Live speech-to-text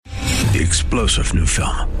The explosive new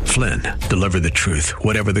film, Flynn, deliver the truth,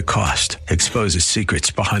 whatever the cost, exposes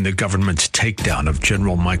secrets behind the government's takedown of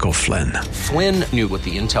General Michael Flynn. Flynn knew what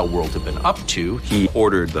the intel world had been up to. He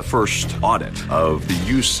ordered the first audit of the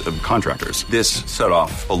use of contractors. This set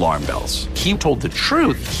off alarm bells. He told the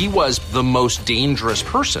truth. He was the most dangerous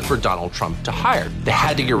person for Donald Trump to hire. They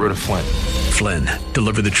had to get rid of Flynn. Flynn,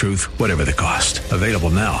 deliver the truth, whatever the cost. Available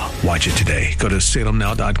now. Watch it today. Go to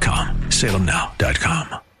salemnow.com.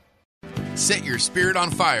 salemnow.com. Set your spirit on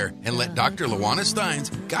fire and let Dr. Luana Steins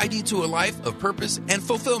guide you to a life of purpose and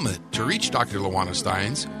fulfillment. To reach Dr. Luana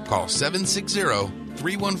Steins, call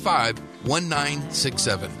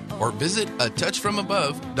 760-315-1967 or visit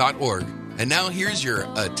atouchfromabove.org. And now here's your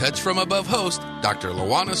A Touch From Above host, Dr.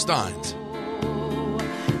 Luana Steins.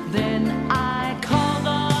 Then I called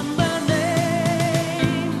on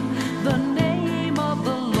the name of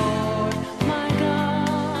the Lord, my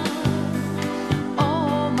God.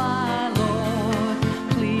 Oh, my Lord,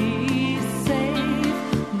 please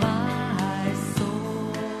save my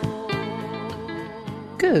soul.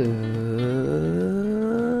 Good.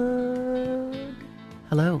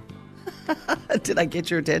 Hello. Did I get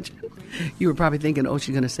your attention? You were probably thinking, oh,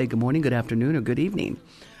 she's going to say good morning, good afternoon, or good evening.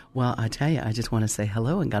 Well, I tell you, I just want to say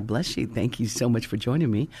hello and God bless you. Thank you so much for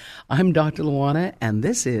joining me. I'm Dr. Luana, and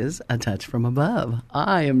this is A Touch From Above.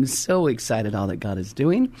 I am so excited all that God is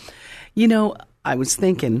doing. You know, I was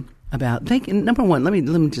thinking, number one, let me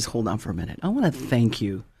just hold on for a minute. I want to thank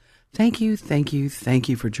you. Thank you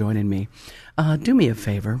for joining me. Do me a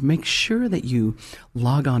favor. Make sure that you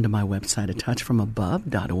log on to my website,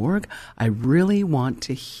 atouchfromabove.org. I really want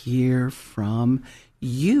to hear from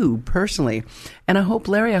you personally. And I hope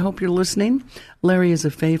you're listening. Larry is a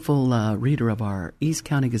faithful reader of our East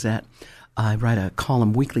County Gazette. I write a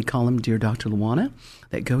weekly column, Dear Dr. Luana,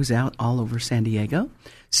 that goes out all over San Diego.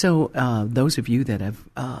 So those of you that have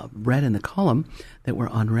read in the column that we're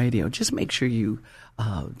on radio, just make sure you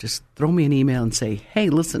just throw me an email and say, hey,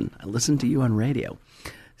 listen, I listened to you on radio.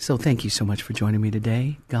 So thank you so much for joining me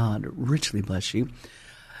today. God richly bless you.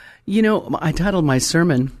 You know, I titled my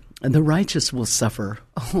sermon, The Righteous Will Suffer.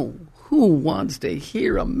 Oh, who wants to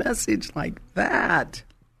hear a message like that?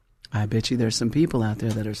 I bet you there's some people out there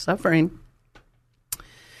that are suffering.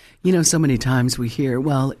 You know, so many times we hear,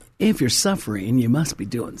 well, if you're suffering, you must be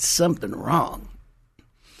doing something wrong.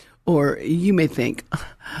 Or you may think,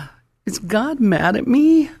 is God mad at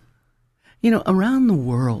me? You know, around the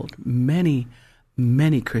world, many,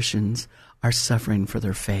 many Christians are suffering for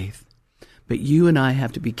their faith. But you and I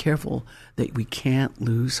have to be careful that we can't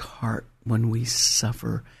lose heart when we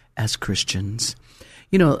suffer as Christians.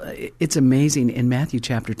 You know, it's amazing. In Matthew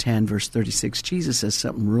chapter 10, verse 36, Jesus says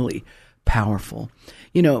something really powerful.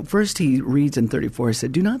 You know, first he reads in 34, he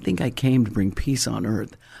said, do not think I came to bring peace on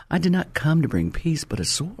earth. I did not come to bring peace, but a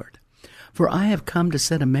sword. For I have come to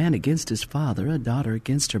set a man against his father, a daughter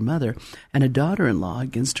against her mother, and a daughter-in-law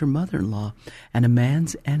against her mother-in-law. And a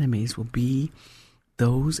man's enemies will be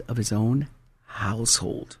those of his own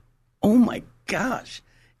household. Oh, my gosh.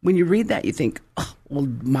 When you read that, you think, oh, well,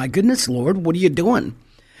 my goodness, Lord, what are you doing?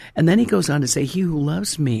 And then he goes on to say, he who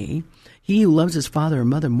loves me, he who loves his father or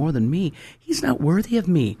mother more than me, he's not worthy of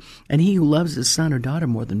me. And he who loves his son or daughter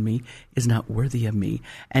more than me is not worthy of me.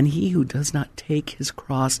 And he who does not take his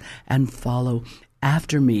cross and follow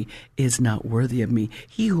after me is not worthy of me.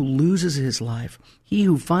 He who loses his life, he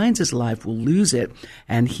who finds his life will lose it.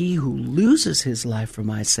 And he who loses his life for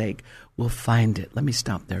my sake will find it. Let me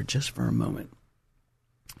stop there just for a moment.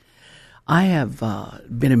 I have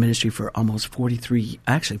been in ministry for almost 43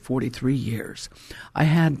 years. I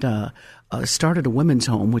had started a women's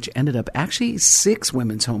home, which ended up actually 6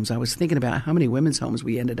 women's homes. I was thinking about how many women's homes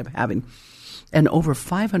we ended up having. And over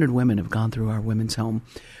 500 women have gone through our women's home.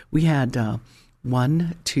 We had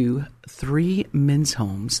 3 men's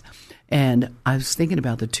homes. And I was thinking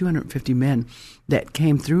about the 250 men that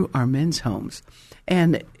came through our men's homes.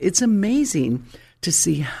 And it's amazing to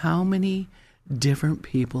see how many different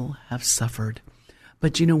people have suffered.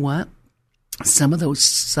 But you know what? Some of those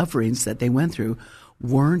sufferings that they went through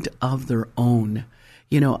weren't of their own.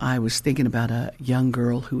 You know, I was thinking about a young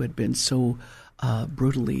girl who had been so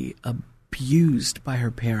brutally abused by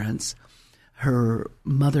her parents. Her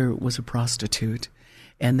mother was a prostitute,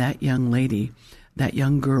 and that young lady, that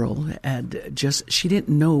young girl, she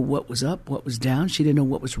didn't know what was up, what was down. She didn't know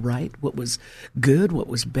what was right, what was good, what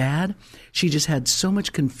was bad. She just had so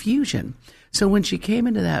much confusion. So when she came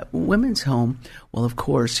into that women's home, well, of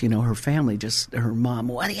course, you know, her family, her mom,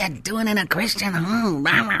 what are you doing in a Christian home?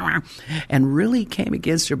 And really came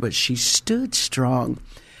against her, but she stood strong.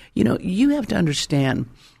 You know, you have to understand,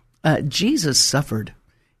 Jesus suffered.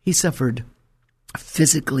 He suffered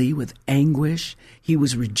physically with anguish. He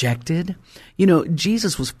was rejected. You know,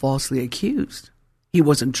 Jesus was falsely accused. He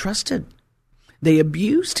wasn't trusted. They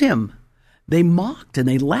abused him. They mocked and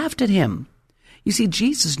they laughed at him. You see,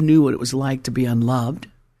 Jesus knew what it was like to be unloved.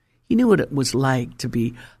 He knew what it was like to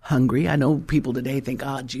be hungry. I know people today think,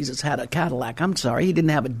 Jesus had a Cadillac. I'm sorry. He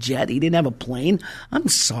didn't have a jet. He didn't have a plane. I'm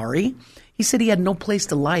sorry. He said he had no place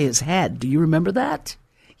to lie his head. Do you remember that?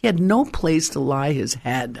 He had no place to lie his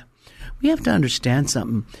head. We have to understand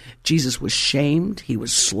something. Jesus was shamed. He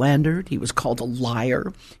was slandered. He was called a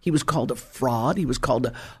liar. He was called a fraud. He was called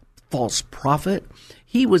a false prophet.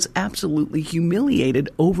 He was absolutely humiliated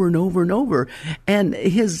over and over and over. And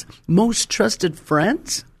his most trusted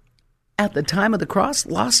friends at the time of the cross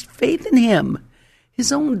lost faith in him.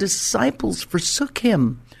 His own disciples forsook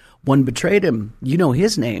him. One betrayed him. You know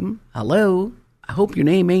his name. Hello. I hope your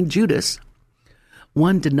name ain't Judas.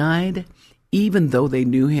 One denied even though they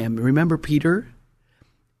knew him. Remember Peter?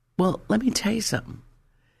 Well, let me tell you something.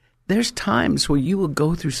 There's times where you will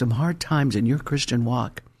go through some hard times in your Christian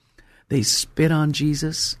walk. They spit on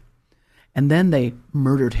Jesus, and then they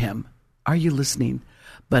murdered him. Are you listening?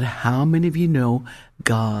 But how many of you know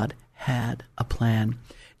God had a plan?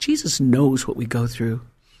 Jesus knows what we go through,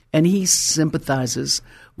 and he sympathizes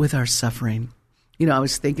with our suffering. You know, I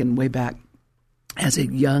was thinking way back as a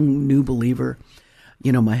young new believer,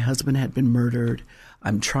 you know, my husband had been murdered.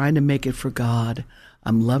 I'm trying to make it for God.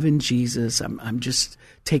 I'm loving Jesus. I'm just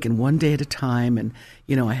taking one day at a time. And,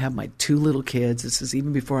 you know, I have my 2 little kids. This is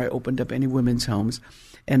even before I opened up any women's homes.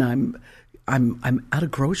 And I'm out of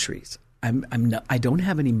groceries. I don't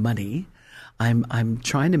have any money. I'm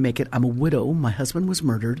trying to make it. I'm a widow. My husband was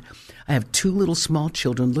murdered. I have 2 little small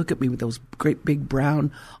children. Look at me with those great big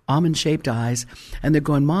brown almond-shaped eyes. And they're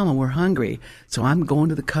going, Mama, we're hungry. So I'm going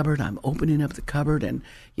to the cupboard. I'm opening up the cupboard. And,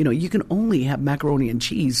 you know, you can only have macaroni and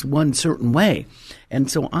cheese one certain way.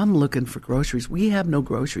 And so I'm looking for groceries. We have no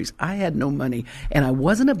groceries. I had no money. And I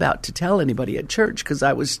wasn't about to tell anybody at church because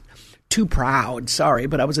I was too proud. Sorry,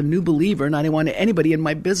 but I was a new believer and I didn't want anybody in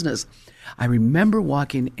my business. I remember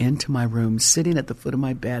walking into my room, sitting at the foot of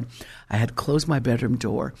my bed. I had closed my bedroom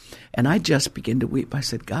door, and I just began to weep. I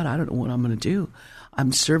said, God, I don't know what I'm going to do.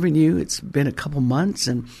 I'm serving you. It's been a couple months,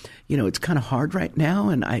 and, you know, it's kind of hard right now,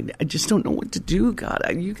 and I just don't know what to do, God.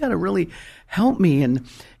 You got to really help me. And,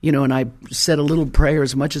 you know, and I said a little prayer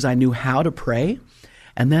as much as I knew how to pray.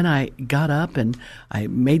 And then I got up and I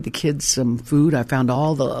made the kids some food. I found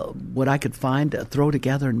all what I could find to throw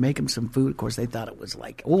together and make them some food. Of course, they thought it was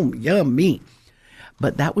like, oh, yummy.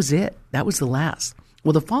 But that was it. That was the last.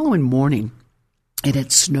 Well, the following morning, it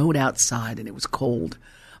had snowed outside and it was cold.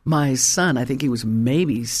 My son, I think he was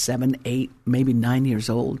maybe 7, 8, maybe 9 years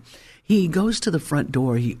old. He goes to the front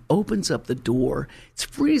door. He opens up the door. It's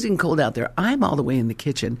freezing cold out there. I'm all the way in the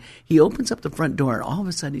kitchen. He opens up the front door, and all of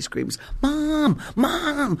a sudden he screams, Mom,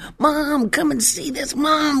 Mom, Mom, come and see this.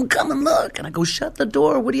 Mom, come and look. And I go, shut the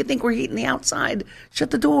door. What do you think? We're heating the outside.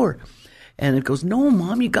 Shut the door. And it goes, no,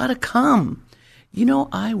 Mom, you got to come. You know,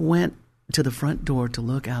 I went to the front door to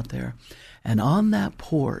look out there, and on that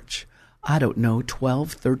porch, I don't know,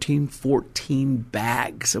 12, 13, 14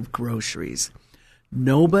 bags of groceries.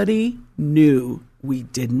 Nobody knew we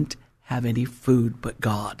didn't have any food but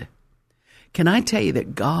God. Can I tell you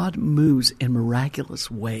that God moves in miraculous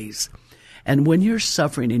ways? And when you're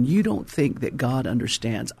suffering and you don't think that God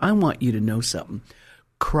understands, I want you to know something.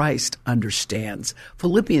 Christ understands.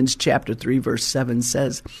 Philippians chapter 3, verse 7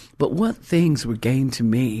 says, But what things were gained to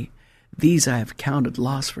me, these I have counted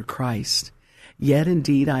loss for Christ. Yet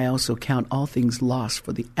indeed I also count all things lost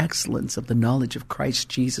for the excellence of the knowledge of Christ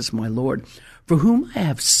Jesus my Lord, for whom I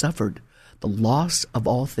have suffered the loss of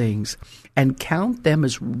all things, and count them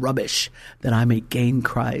as rubbish, that I may gain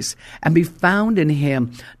Christ, and be found in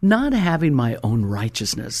him, not having my own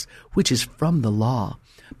righteousness, which is from the law,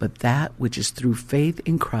 but that which is through faith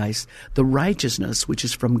in Christ, the righteousness which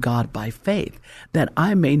is from God by faith, that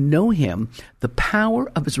I may know him, the power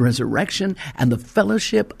of his resurrection, and the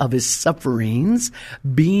fellowship of his sufferings,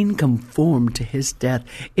 being conformed to his death,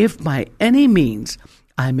 if by any means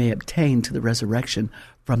I may obtain to the resurrection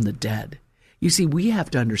from the dead. You see, we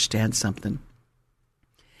have to understand something.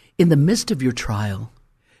 In the midst of your trial,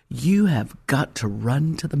 you have got to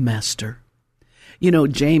run to the Master. You know,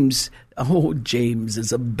 James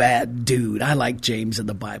is a bad dude. I like James in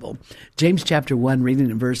the Bible. James chapter 1,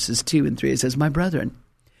 reading in verses 2 and 3, it says, My brethren,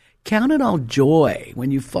 count it all joy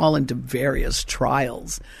when you fall into various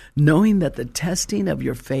trials, knowing that the testing of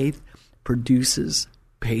your faith produces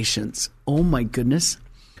patience. Oh my goodness.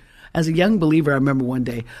 As a young believer, I remember one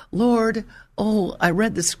day, Lord, I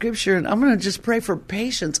read the scripture and I'm going to just pray for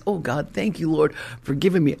patience. Oh, God, thank you, Lord, for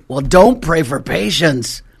giving me. Well, don't pray for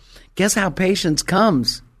patience. Guess how patience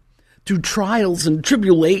comes? Through trials and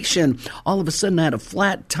tribulation. All of a sudden, I had a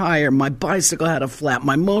flat tire. My bicycle had a flat.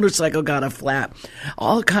 My motorcycle got a flat.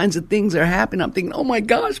 All kinds of things are happening. I'm thinking, oh my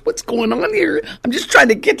gosh, what's going on here? I'm just trying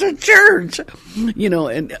to get to church.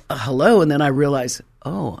 And hello. And then I realized,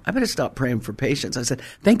 I better stop praying for patience. I said,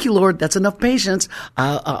 thank you, Lord. That's enough patience.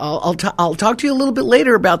 I'll talk to you a little bit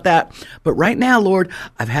later about that. But right now, Lord,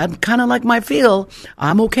 I've had kind of like my feel.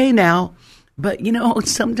 I'm okay now. But,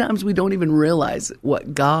 sometimes we don't even realize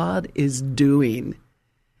what God is doing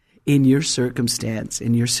in your circumstance,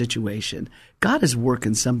 in your situation. God is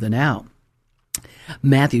working something out.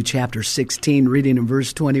 Matthew chapter 16, reading in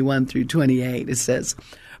verse 21 through 28, it says,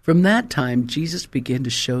 "From that time, Jesus began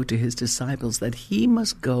to show to his disciples that he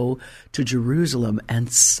must go to Jerusalem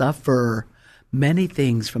and suffer many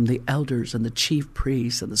things from the elders and the chief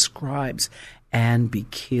priests and the scribes and be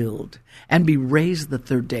killed and be raised the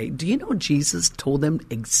third day." Do you know Jesus told them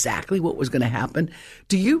exactly what was going to happen?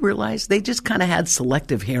 Do you realize they just kind of had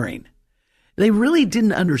selective hearing? They really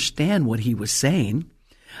didn't understand what he was saying.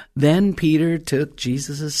 Then Peter took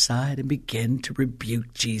Jesus aside and began to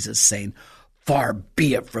rebuke Jesus, saying, "Far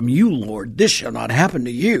be it from you, Lord, this shall not happen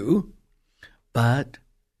to you." But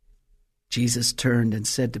Jesus turned and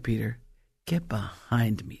said to Peter, "Get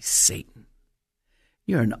behind me, Satan.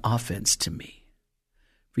 You're an offense to me.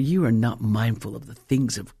 For you are not mindful of the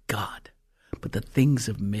things of God, but the things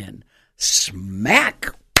of men."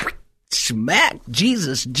 Smack! Smack!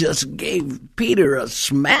 Jesus just gave Peter a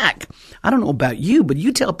smack. I don't know about you, but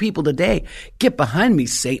you tell people today, "Get behind me,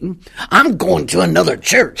 Satan. I'm going to another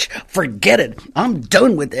church. Forget it. I'm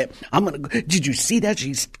done with it. Did you see that?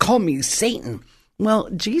 She called me Satan." Well,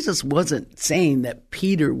 Jesus wasn't saying that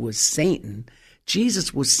Peter was Satan.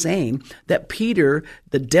 Jesus was saying that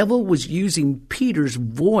the devil was using Peter's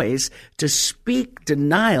voice to speak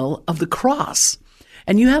denial of the cross.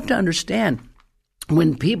 And you have to understand,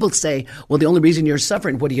 when people say, "Well, the only reason you're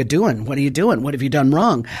suffering, what are you doing? What are you doing? What have you done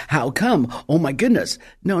wrong? How come? Oh my goodness."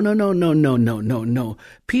 No.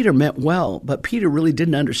 Peter meant well, but Peter really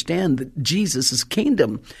didn't understand Jesus'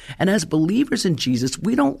 kingdom. And as believers in Jesus,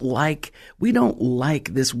 we don't like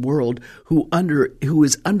this world who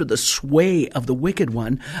is under the sway of the wicked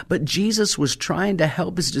one. But Jesus was trying to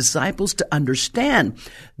help his disciples to understand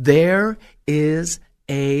there is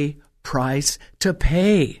a price to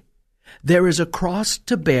pay. There is a cross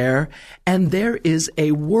to bear, and there is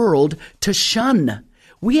a world to shun.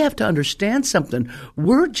 We have to understand something.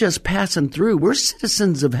 We're just passing through. We're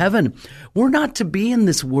citizens of heaven. We're not to be in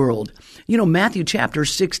this world. Matthew chapter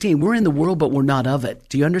 16, we're in the world, but we're not of it.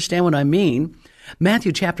 Do you understand what I mean?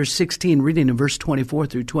 Matthew chapter 16, reading in verse 24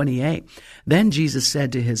 through 28. Then Jesus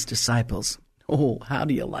said to his disciples, how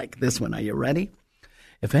do you like this one? Are you ready?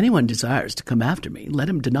 "If anyone desires to come after me, let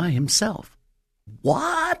him deny himself."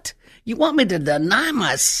 What? You want me to deny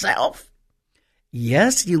myself?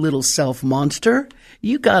 Yes, you little self monster.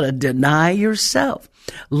 You gotta deny yourself.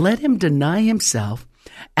 Let him deny himself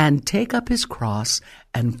and take up his cross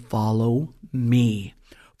and follow me.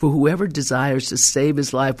 For whoever desires to save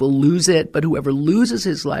his life will lose it, but whoever loses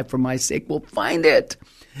his life for my sake will find it.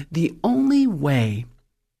 The only way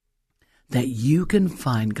that you can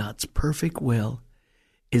find God's perfect will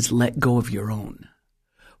is let go of your own.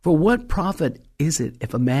 For what profit is it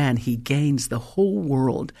if a man he gains the whole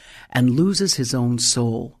world and loses his own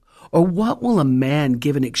soul? Or what will a man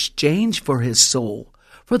give in exchange for his soul?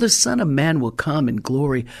 For the Son of Man will come in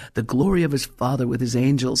glory, the glory of his Father with his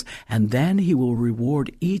angels, and then he will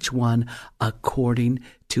reward each one according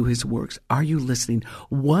to his works. Are you listening?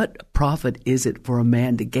 What profit is it for a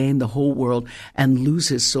man to gain the whole world and lose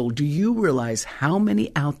his soul? Do you realize how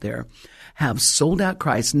many out there have sold out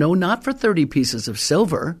Christ? No, not for 30 pieces of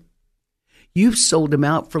silver. You've sold him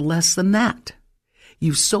out for less than that.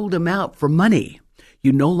 You've sold him out for money.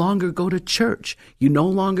 You no longer go to church. You no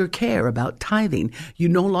longer care about tithing. You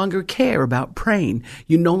no longer care about praying.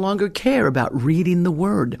 You no longer care about reading the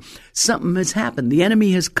word. Something has happened. The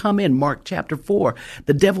enemy has come in. Mark chapter 4.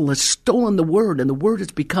 The devil has stolen the word, and the word has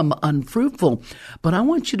become unfruitful. But I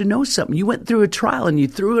want you to know something. You went through a trial and you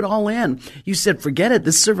threw it all in. You said, "Forget it.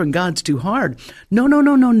 This serving God's too hard." No.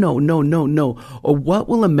 Or what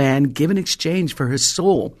will a man give in exchange for his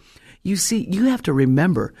soul? You see, you have to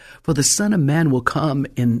remember, for the Son of Man will come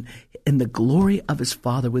in the glory of his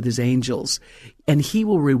Father with his angels. and he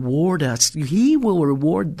will reward us. He will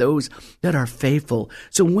reward those that are faithful.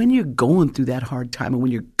 So when you're going through that hard time and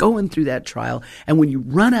when you're going through that trial and when you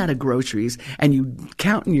run out of groceries and you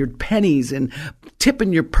counting your pennies and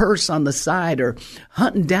tipping your purse on the side or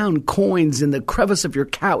hunting down coins in the crevice of your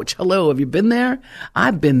couch. Hello, have you been there?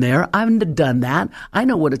 I've been there. I've done that. I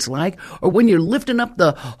know what it's like. Or when you're lifting up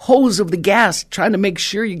the hose of the gas, trying to make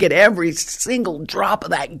sure you get every single drop of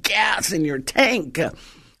that gas in your tank.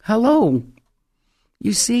 Hello.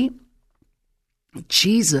 You see,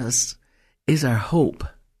 Jesus is our hope.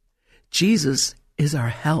 Jesus is our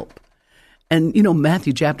help. And, you know,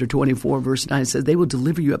 Matthew chapter 24, verse 9 says, they will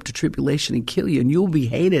deliver you up to tribulation and kill you, and you will be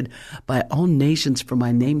hated by all nations for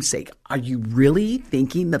my name's sake. Are you really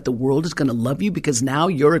thinking that the world is going to love you because now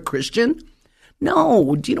you're a Christian?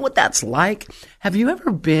 No. Do you know what that's like? Have you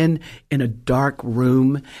ever been in a dark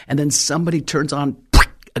room and then somebody turns on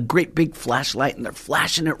a great big flashlight and they're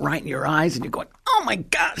flashing it right in your eyes and you're going, oh my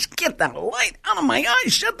gosh, get that light out of my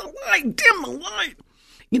eyes, shut the light, dim the light.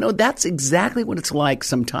 You know, that's exactly what it's like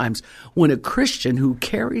sometimes when a Christian who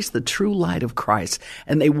carries the true light of Christ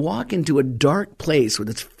and they walk into a dark place where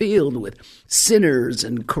it's filled with sinners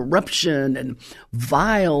and corruption and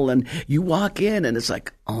vile, and you walk in and it's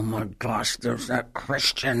like, oh my gosh, there's that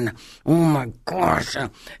Christian. Oh my gosh.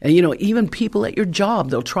 And, you know, even people at your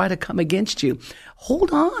job, they'll try to come against you.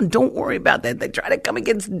 Hold on. Don't worry about that. They try to come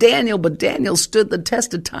against Daniel, but Daniel stood the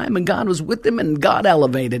test of time and God was with him and God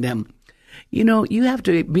elevated him. You know, you have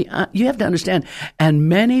to understand, and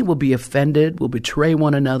many will be offended, will betray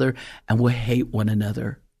one another, and will hate one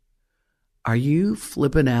another. Are you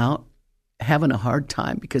flipping out, having a hard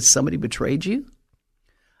time because somebody betrayed you?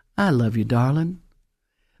 I love you, darling.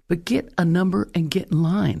 But get a number and get in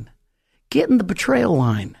line. Get in the betrayal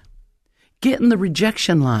line. Get in the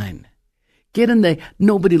rejection line. Get in the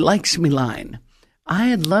nobody likes me line.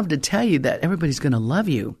 I'd love to tell you that everybody's going to love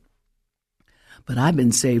you. But I've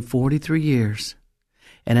been saved 43 years.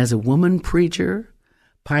 And as a woman preacher,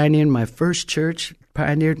 pioneered my first church,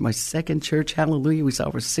 pioneered my second church, hallelujah, we saw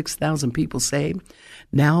over 6,000 people saved.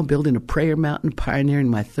 Now building a prayer mountain, pioneering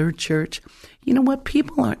my third church. You know what?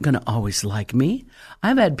 People aren't going to always like me.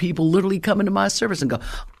 I've had people literally come into my service and go,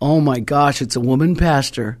 oh my gosh, it's a woman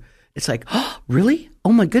pastor. It's like, oh, really?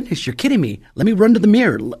 Oh my goodness, you're kidding me. Let me run to the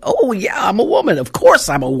mirror. Oh yeah, I'm a woman. Of course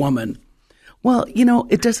I'm a woman. Well, you know,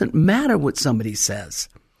 it doesn't matter what somebody says.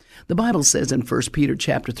 The Bible says in 1 Peter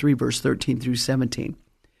chapter 3, verse 13 through 17,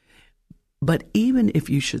 but even if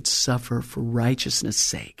you should suffer for righteousness'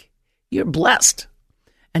 sake, you're blessed.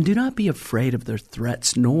 And do not be afraid of their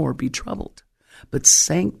threats, nor be troubled. But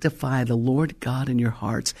sanctify the Lord God in your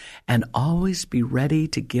hearts, and always be ready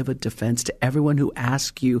to give a defense to everyone who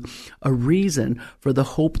asks you a reason for the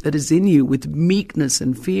hope that is in you with meekness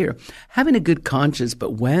and fear, having a good conscience.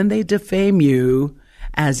 But when they defame you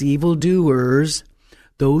as evildoers,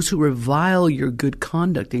 those who revile your good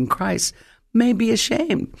conduct in Christ may be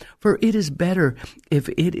ashamed. For it is better, if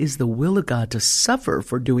it is the will of God, to suffer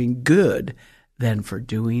for doing good than for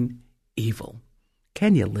doing evil.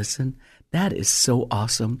 Can you listen? That is so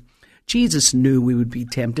awesome. Jesus knew we would be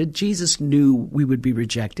tempted. Jesus knew we would be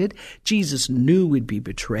rejected. Jesus knew we'd be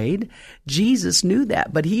betrayed. Jesus knew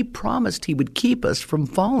that, but he promised he would keep us from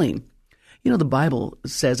falling. You know, the Bible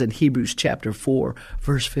says in Hebrews chapter 4,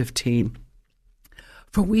 verse 15,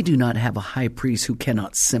 for we do not have a high priest who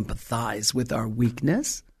cannot sympathize with our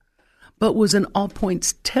weakness, but was in all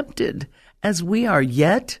points tempted as we are,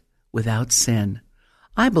 yet without sin.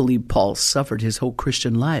 I believe Paul suffered his whole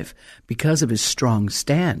Christian life because of his strong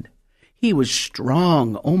stand. He was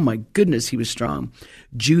strong. Oh my goodness, he was strong.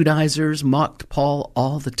 Judaizers mocked Paul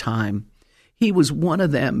all the time. He was one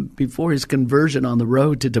of them before his conversion on the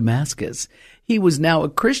road to Damascus. He was now a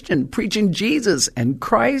Christian preaching Jesus and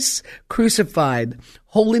Christ crucified,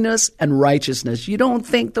 holiness and righteousness. You don't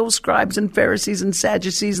think those scribes and Pharisees and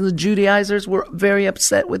Sadducees and the Judaizers were very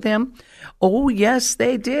upset with him? Oh, yes,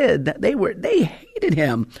 they did. They hated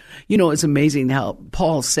him. You know, it's amazing how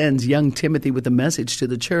Paul sends young Timothy with a message to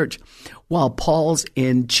the church while Paul's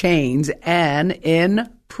in chains and in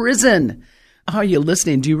prison. Are you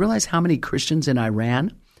listening? Do you realize how many Christians in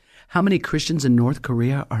Iran, how many Christians in North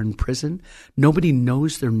Korea are in prison? Nobody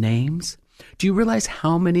knows their names. Do you realize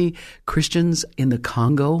how many Christians in the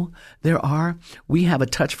Congo there are? We have a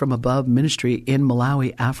Touch from Above ministry in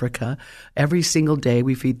Malawi, Africa. Every single day,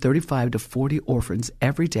 we feed 35 to 40 orphans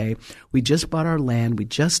every day. We just bought our land. We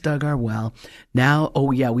just dug our well. Now,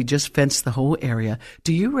 oh yeah, we just fenced the whole area.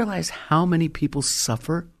 Do you realize how many people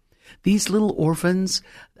suffer? These little orphans,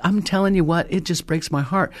 I'm telling you what, it just breaks my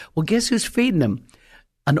heart. Well, guess who's feeding them?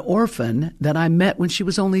 an orphan that I met when she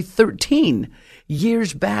was only 13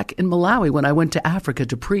 years back in Malawi when I went to Africa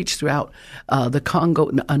to preach throughout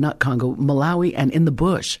Malawi and in the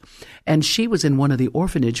bush. And she was in one of the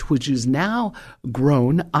orphanage, which is now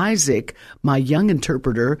grown. Isaac, my young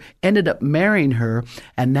interpreter, ended up marrying her,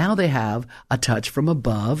 and now they have a touch from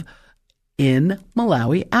above in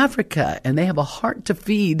Malawi, Africa, and they have a heart to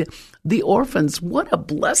feed the orphans. What a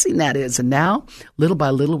blessing that is. And now, little by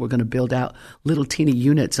little, we're going to build out little teeny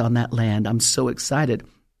units on that land. I'm so excited.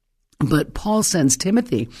 But Paul sends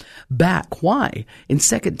Timothy back. Why? In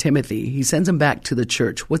 2 Timothy, he sends him back to the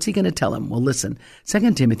church. What's he going to tell him? Well, listen,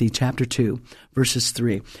 2 Timothy chapter 2, verses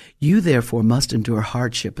 3. You therefore must endure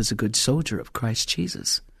hardship as a good soldier of Christ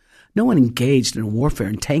Jesus. No one engaged in warfare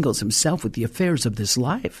entangles himself with the affairs of this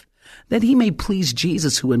life, that he may please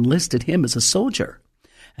Jesus who enlisted him as a soldier.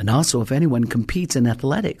 And also, if anyone competes in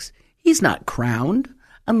athletics, he's not crowned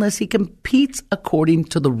unless he competes according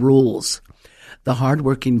to the rules. The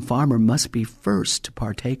hard-working farmer must be first to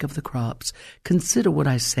partake of the crops. Consider what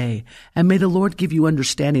I say, and may the Lord give you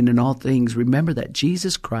understanding in all things. Remember that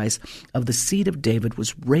Jesus Christ of the seed of David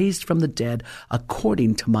was raised from the dead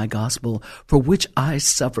according to my gospel, for which I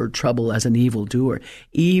suffered trouble as an evildoer,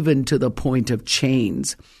 even to the point of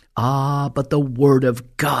chains. But the word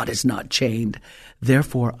of God is not chained.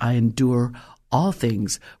 Therefore I endure all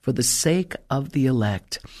things for the sake of the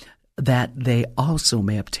elect, that they also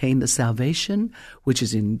may obtain the salvation which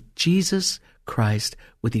is in Jesus Christ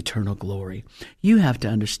with eternal glory. You have to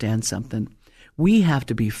understand something. We have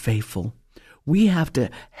to be faithful. We have to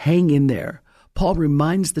hang in there. Paul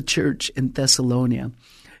reminds the church in Thessalonica.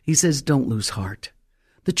 He says, don't lose heart.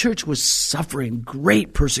 The church was suffering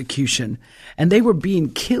great persecution, and they were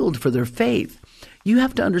being killed for their faith. You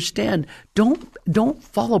have to understand, don't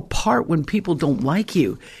fall apart when people don't like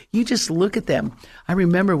you. You just look at them. I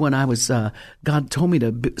remember when I was, God told me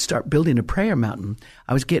to start building a prayer mountain.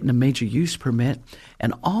 I was getting a major use permit,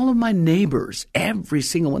 and all of my neighbors, every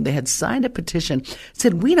single one, they had signed a petition,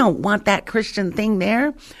 said, we don't want that Christian thing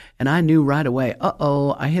there. And I knew right away,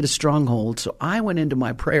 I hit a stronghold. So I went into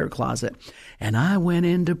my prayer closet, and I went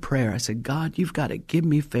into prayer. I said, God, you've got to give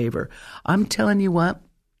me favor. I'm telling you what.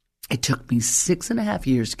 It took me 6.5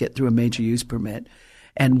 years to get through a major use permit,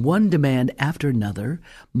 and one demand after another,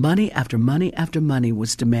 money after money after money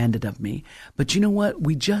was demanded of me. But you know what?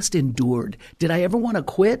 We just endured. Did I ever want to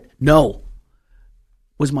quit? No.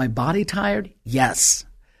 Was my body tired? Yes.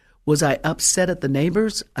 Was I upset at the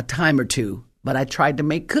neighbors? A time or two. But I tried to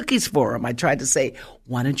make cookies for them. I tried to say,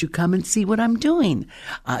 why don't you come and see what I'm doing?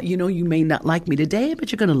 You may not like me today,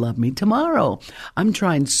 but you're going to love me tomorrow. I'm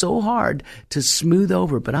trying so hard to smooth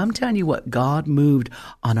over, but I'm telling you what, God moved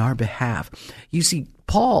on our behalf. You see,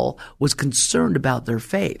 Paul was concerned about their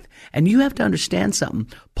faith. And you have to understand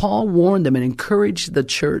something. Paul warned them and encouraged the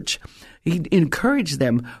church. He encouraged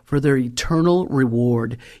them for their eternal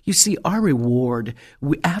reward. You see, our reward,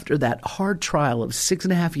 after that hard trial of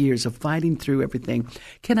 6.5 years of fighting through everything,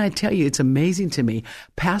 can I tell you, it's amazing to me.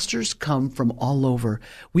 Pastors come from all over.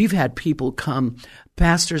 We've had people come,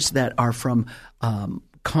 pastors that are from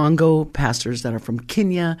Congo, pastors that are from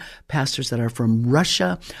Kenya, pastors that are from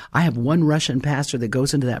Russia. I have one Russian pastor that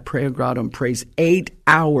goes into that prayer grotto and prays 8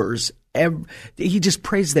 hours. He just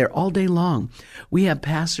prays there all day long. We have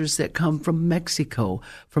pastors that come from Mexico,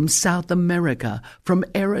 from South America, from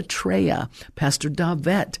Eritrea, Pastor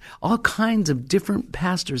Davet, all kinds of different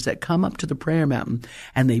pastors that come up to the prayer mountain,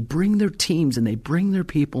 and they bring their teams and they bring their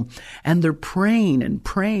people, and they're praying and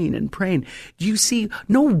praying and praying. You see,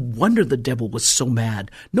 no wonder the devil was so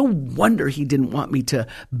mad. No wonder he didn't want me to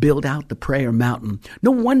build out the prayer mountain.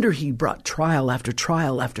 No wonder he brought trial after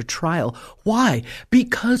trial after trial. Why?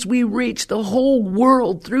 Because we reach the whole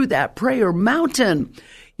world through that prayer mountain.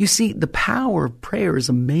 You see, the power of prayer is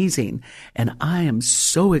amazing, and I am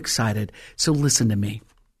so excited. So listen to me.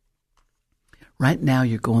 Right now,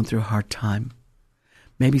 you're going through a hard time.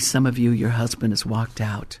 Maybe some of you, your husband has walked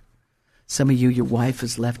out. Some of you, your wife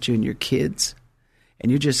has left you and your kids,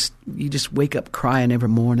 and you just wake up crying every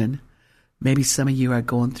morning. Maybe some of you are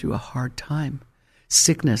going through a hard time.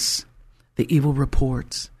 Sickness, the evil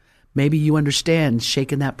reports. Maybe you understand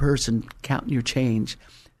shaking that person, counting your change.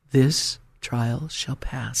 This trial shall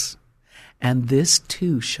pass, and this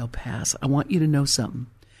too shall pass. I want you to know something.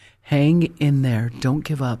 Hang in there. Don't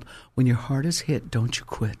give up. When your heart is hit, don't you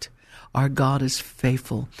quit. Our God is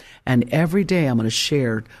faithful, and every day I'm going to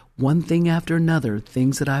share one thing after another,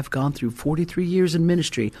 things that I've gone through 43 years in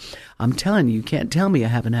ministry. I'm telling you, you can't tell me I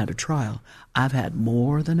haven't had a trial. I've had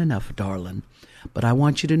more than enough, darling. But I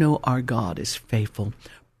want you to know our God is faithful.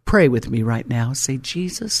 Pray with me right now. Say,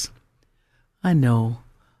 Jesus, I know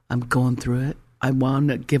I'm going through it. I want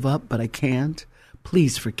to give up, but I can't.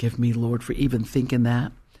 Please forgive me, Lord, for even thinking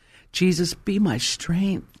that. Jesus, be my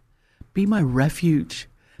strength. Be my refuge.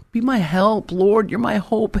 Be my help, Lord. You're my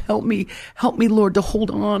hope. Help me, Lord, to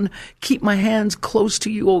hold on. Keep my hands close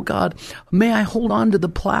to you, oh God. May I hold on to the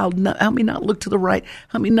plow. Help me not look to the right.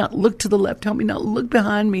 Help me not look to the left. Help me not look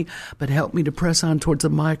behind me, but help me to press on towards the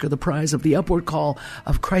mark of the prize of the upward call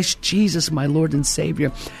of Christ Jesus, my Lord and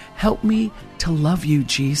Savior. Help me to love you,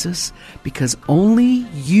 Jesus, because only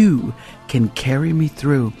you can carry me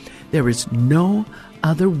through. There is no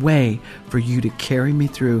other way for you to carry me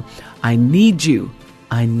through. I need you.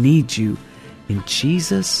 I need you. In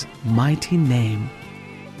Jesus' mighty name,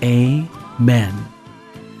 amen.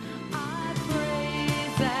 I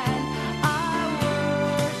praise and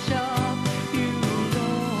I worship you,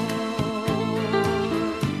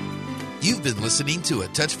 Lord. You've been listening to A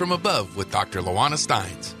Touch from Above with Dr. LaWanna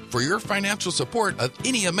Steins. For your financial support of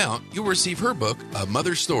any amount, you'll receive her book, A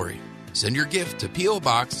Mother's Story. Send your gift to P.O.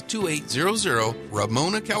 Box 2800,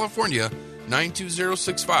 Ramona, California,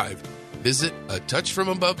 92065. Visit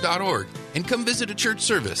atouchfromabove.org and come visit a church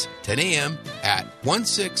service, 10 a.m. at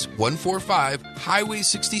 16145 Highway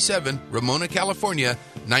 67, Ramona, California,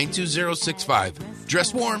 92065.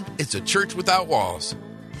 Dress warm, it's a church without walls.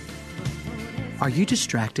 Are you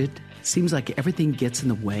distracted? Seems like everything gets in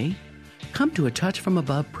the way? Come to A Touch from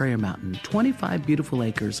Above Prayer Mountain, 25 beautiful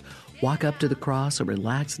acres. Walk up to the cross or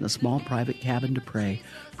relax in a small private cabin to pray.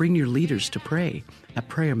 Bring your leaders to pray. At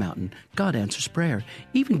Prayer Mountain, God answers prayer.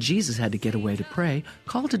 Even Jesus had to get away to pray.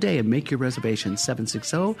 Call today and make your reservation,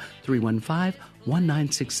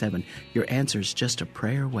 760-315-1967. Your answer is just a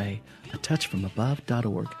prayer away.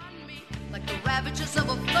 atouchfromabove.org. Like the ravages of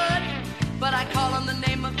a flood, but I call on the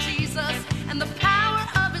name of Jesus and the power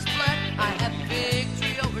of his blood. I have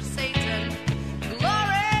victory over Satan.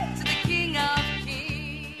 Glory to the King of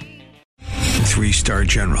Kings. 3-star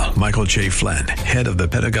General Michael J. Flynn, head of the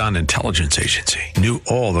Pentagon Intelligence Agency, knew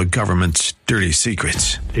all the government's dirty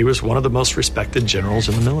secrets. He was one of the most respected generals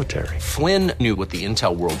in the military. Flynn knew what the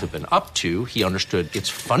intel world had been up to. He understood its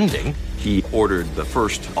funding. He ordered the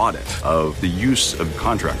first audit of the use of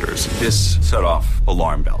contractors. This set off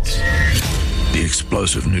alarm bells. The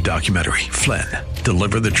explosive new documentary, Flynn,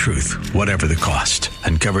 Deliver the Truth, Whatever the Cost,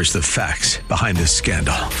 uncovers the facts behind this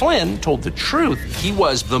scandal. Flynn told the truth. He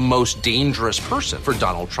was the most dangerous person for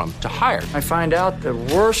Donald Trump to hire. I find out the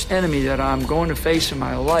worst enemy that I'm going to face in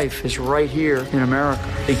my life is right here in America.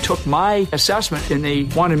 They took my assessment and they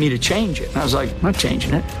wanted me to change it. And I was like, I'm not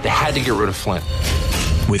changing it. They had to get rid of Flynn.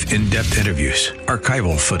 With in-depth interviews,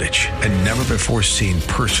 archival footage, and never-before-seen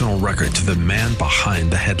personal records of the man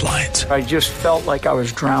behind the headlines. I just felt like I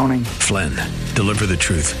was drowning. Flynn, Deliver the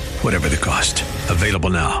Truth, Whatever the Cost.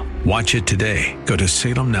 Available now. Watch it today. Go to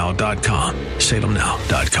salemnow.com.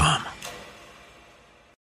 salemnow.com.